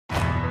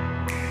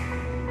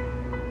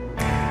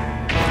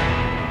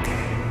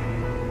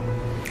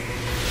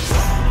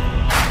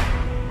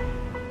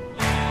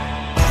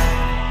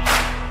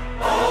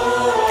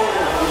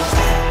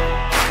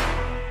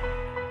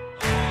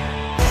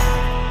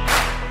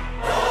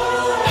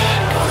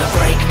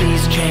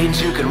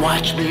chains, you can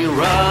watch me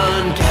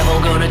run. Devil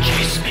gonna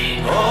chase me.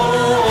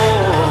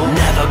 Oh,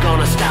 never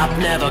gonna stop,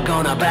 never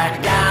gonna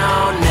back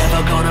down,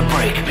 never gonna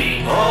break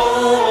me.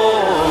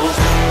 Oh,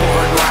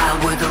 born wild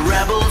with a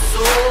rebel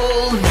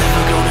soul,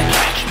 never gonna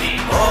catch me.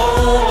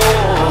 Oh,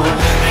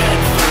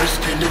 head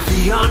first into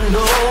the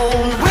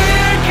unknown.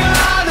 We're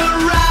gonna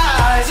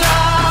rise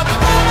up.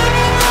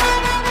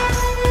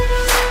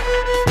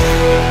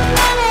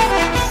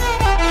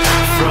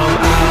 From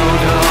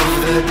out of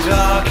the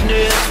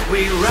darkness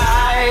we rise.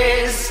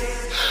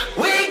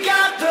 We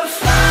got the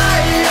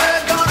fire,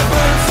 gonna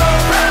burn so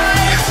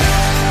bright.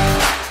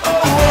 Oh,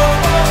 oh,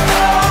 oh,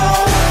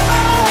 oh,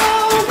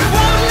 oh, we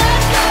won't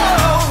let go.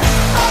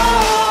 Oh,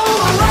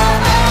 oh,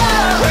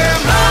 oh, we're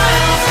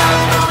miles up,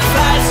 gonna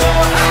fly so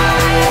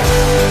high.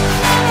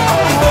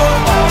 Oh,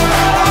 oh, oh,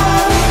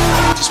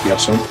 oh. Speed up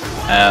soon.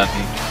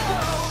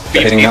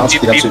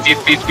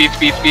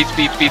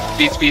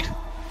 Speed.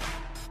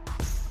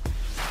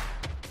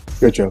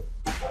 Good job.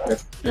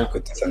 Yeah,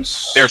 good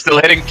defense. They're still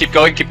hitting. Keep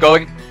going.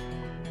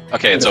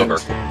 Okay, it's over.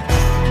 Standing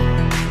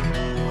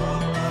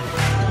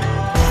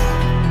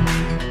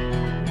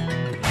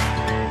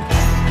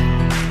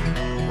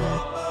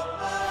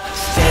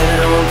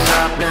on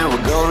top now,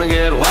 we're gonna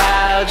get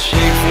wild, shake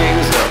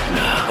things up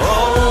now.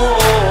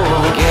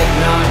 Oh, get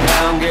knocked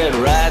down, get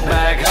right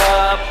back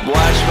up,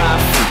 watch my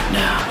feet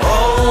now.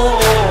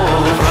 Oh,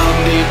 from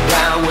deep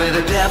down where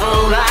the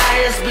devil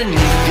lies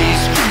beneath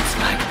these streets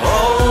like,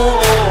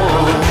 oh,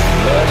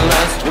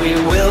 bloodlust, we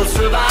will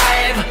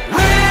survive.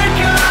 We're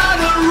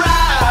gonna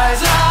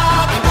rise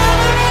up.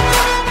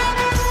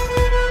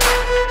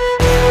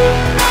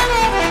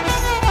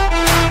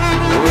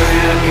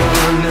 We're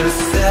gonna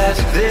set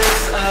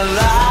this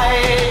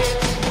alight.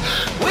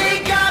 We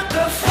got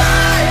the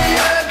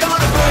fire,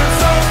 gonna burn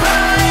so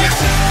bright.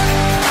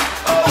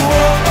 Oh,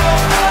 oh, oh,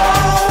 oh,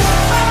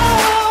 oh,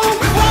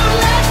 we won't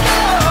let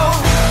go.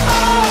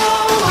 Oh,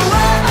 oh,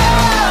 oh,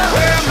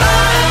 we're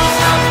miles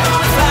up,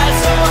 gonna fly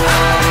so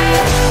high.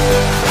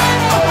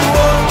 Oh,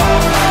 oh, oh,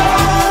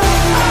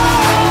 oh,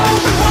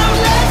 we won't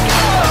let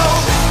go.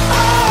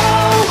 Oh,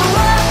 oh,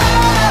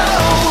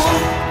 oh.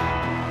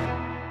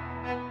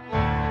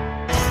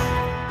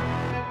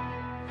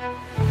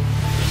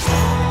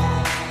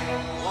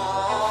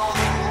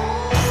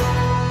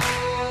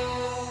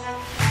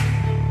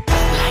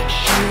 Like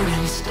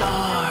shooting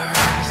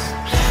stars,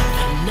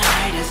 the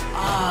night is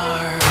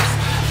ours.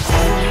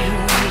 Only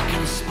we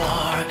can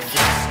spark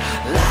this,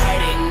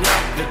 lighting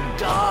up the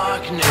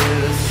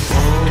darkness.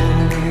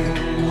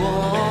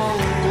 Oh,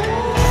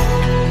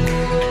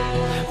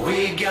 we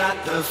got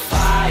the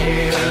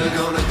fire,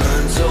 gonna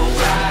burn so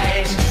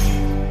bright.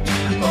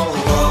 Oh,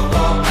 oh,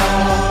 oh,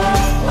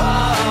 oh,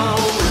 oh,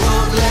 we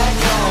won't let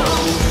go.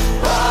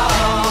 Oh,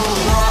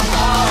 oh,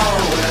 oh,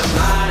 we're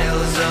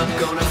miles up,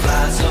 gonna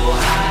fly so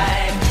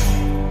high.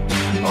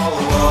 Oh,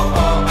 oh,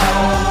 oh,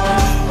 oh,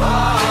 oh,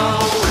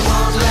 we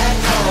won't let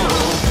go.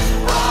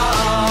 Oh,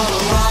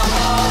 oh,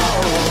 oh.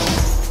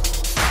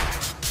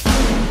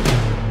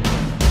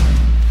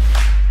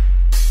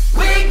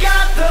 We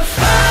got the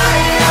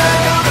fire,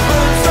 gonna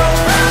burn so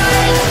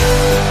bright.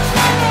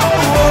 Oh,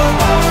 oh,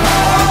 oh,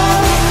 oh,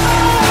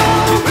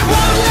 oh, we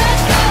won't let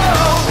go.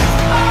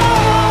 Oh,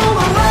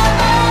 oh,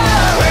 oh,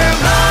 we're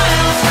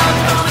miles up,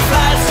 gonna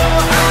fly so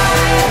high.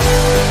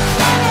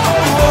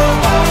 Oh,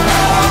 oh, oh,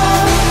 oh,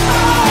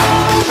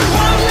 we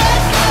won't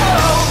let go.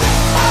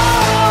 Oh, oh,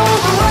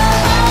 oh.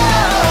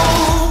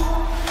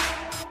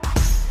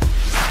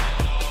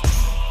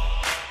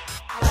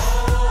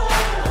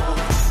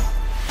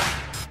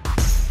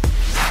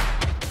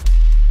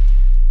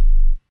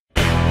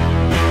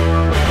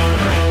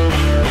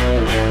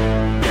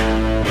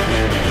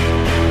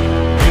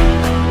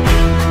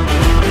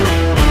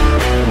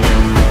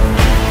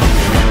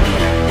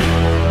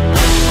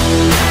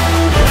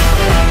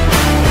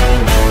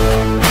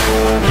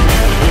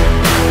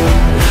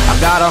 I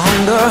got a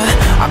hunger,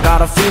 I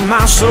gotta feed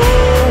my soul.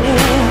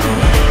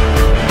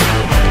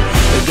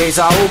 The gates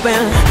are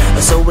open,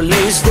 so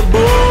release the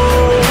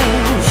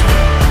bulls.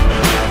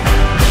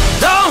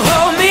 Don't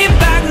hold me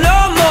back no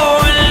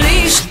more,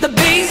 unleash the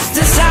beast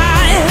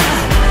inside.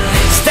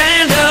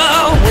 Stand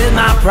up with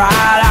my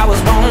pride, I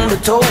was born to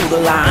toe the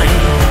line.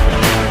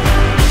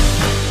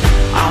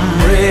 I'm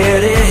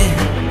ready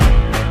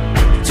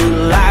to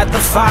light the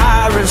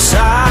fire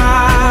inside.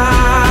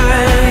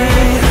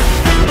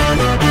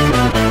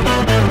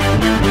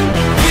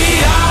 We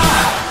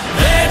are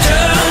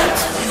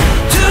legends,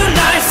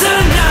 tonight's the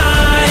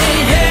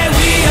night. Yeah,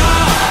 we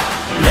are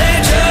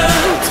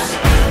legends,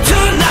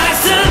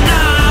 tonight's the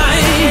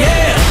night.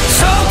 Yeah,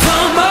 so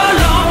come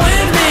along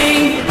with me,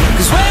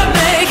 'cause we're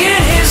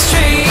making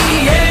history.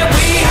 Yeah,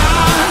 we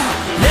are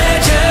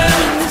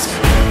legends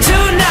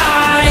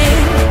tonight.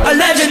 A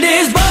legend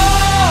is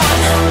born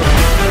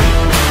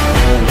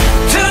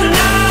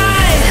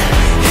tonight.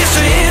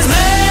 History is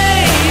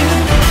made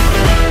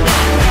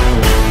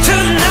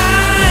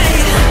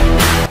tonight.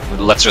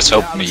 Let's just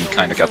hope we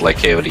kind of got like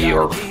KOD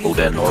or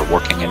Odin or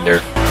working in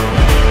there.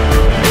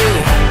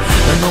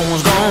 And no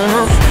one's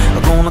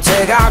gonna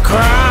take our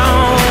crown.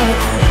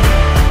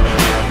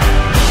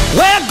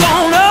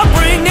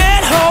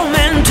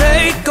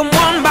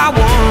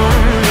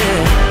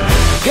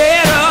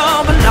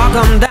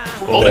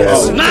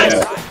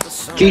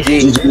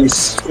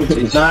 GG's.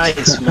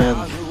 Nice, man.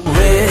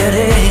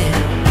 Ready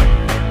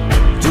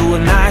to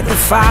ignite the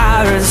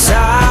fire inside.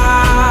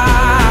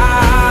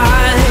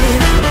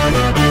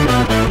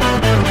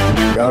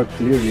 We are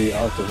clearly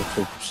out of the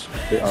troops.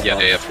 Yeah,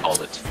 they have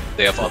called it.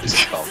 They have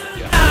obviously called it,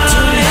 yeah.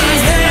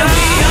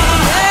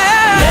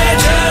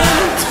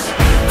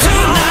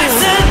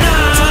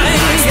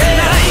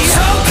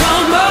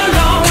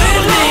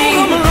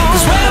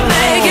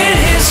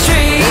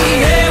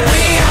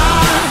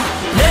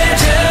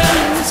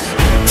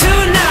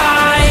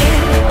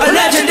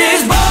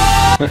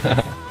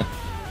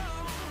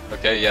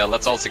 Okay, yeah,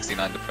 let's all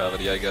 69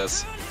 depravity, I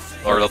guess.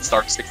 Or let's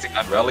start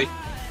 69 rally.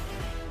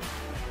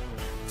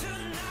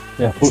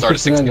 Yeah, Start a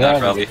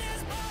 69 rally.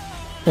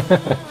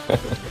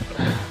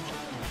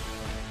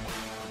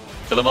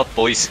 Fill them up,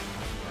 boys.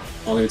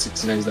 Only with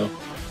 69s though.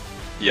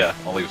 Yeah,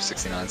 only with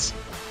 69s.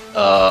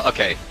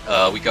 Okay,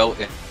 we go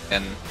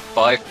in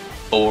 5,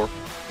 4,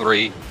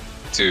 3,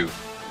 2,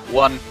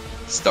 1,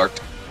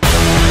 start.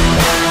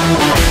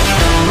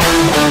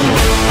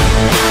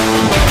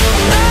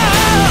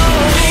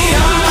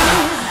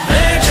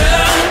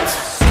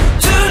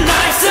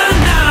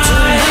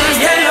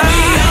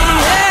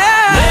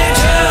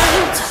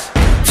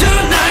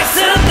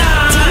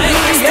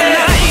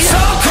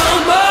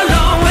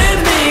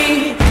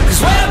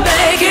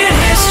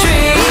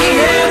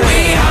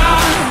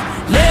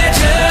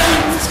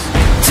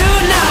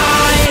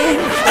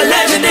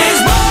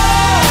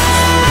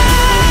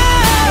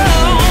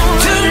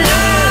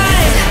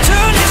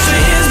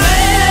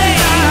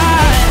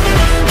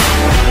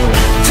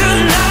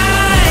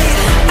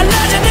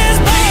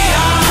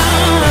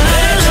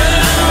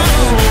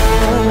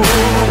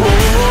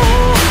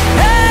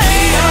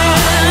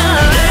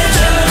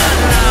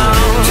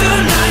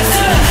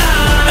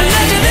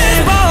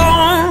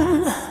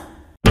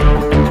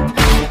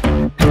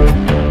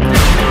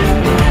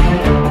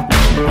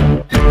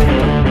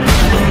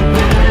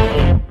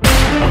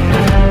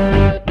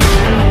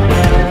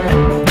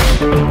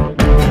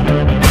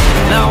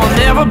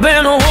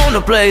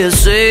 Play it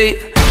safe.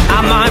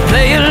 I might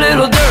play a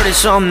little dirty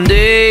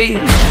someday,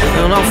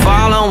 and I'll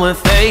follow with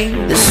faith.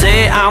 They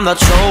say I'm the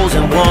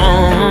chosen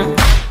one.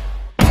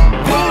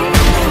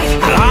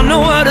 I know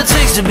what it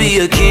takes to be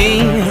a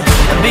king,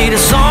 and be the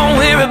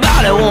song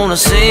everybody wanna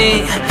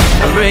sing,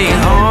 and bring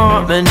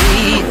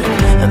harmony,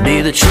 and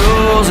be the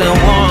chosen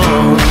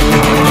one.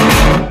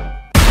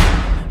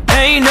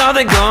 Ain't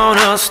nothing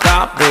gonna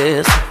stop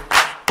this.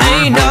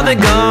 Ain't nothing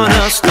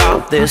gonna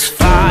stop this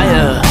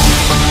fire.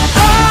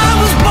 I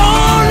was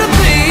born to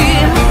be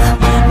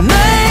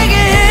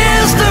making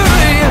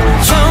history,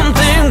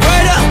 something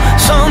greater,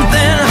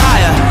 something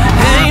higher.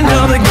 Ain't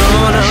nothing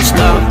gonna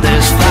stop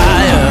this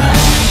fire.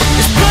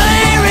 It's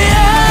plain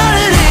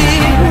reality.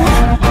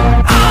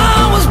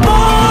 I was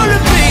born to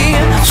be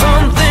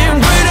something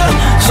greater,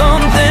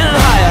 something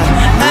higher.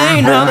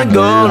 Ain't nothing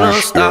gonna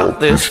stop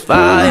this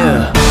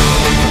fire.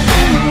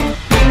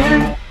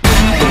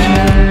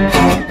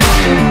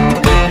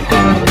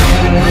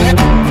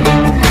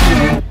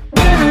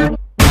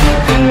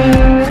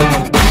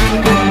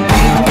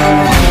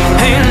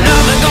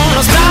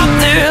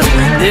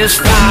 This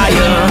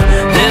fire,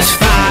 this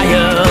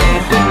fire.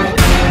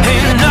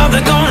 Ain't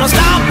nothing gonna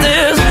stop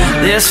this.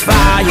 This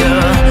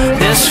fire,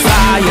 this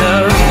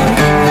fire.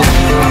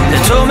 They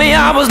told me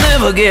I was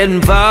never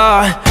getting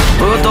far,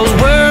 but those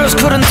words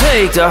couldn't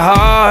take to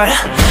heart.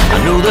 I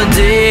knew the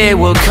day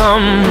would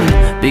come,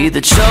 be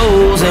the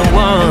chosen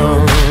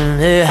one.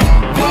 Yeah.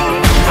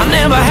 I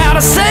never had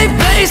a safe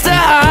place to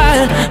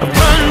hide. I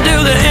run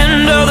to the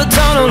end of the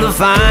tunnel to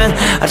find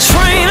a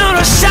train on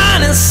a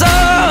shining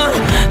sun,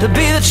 to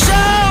be the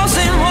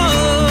chosen one.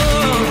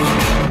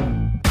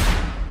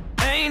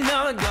 Ain't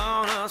nothing gone.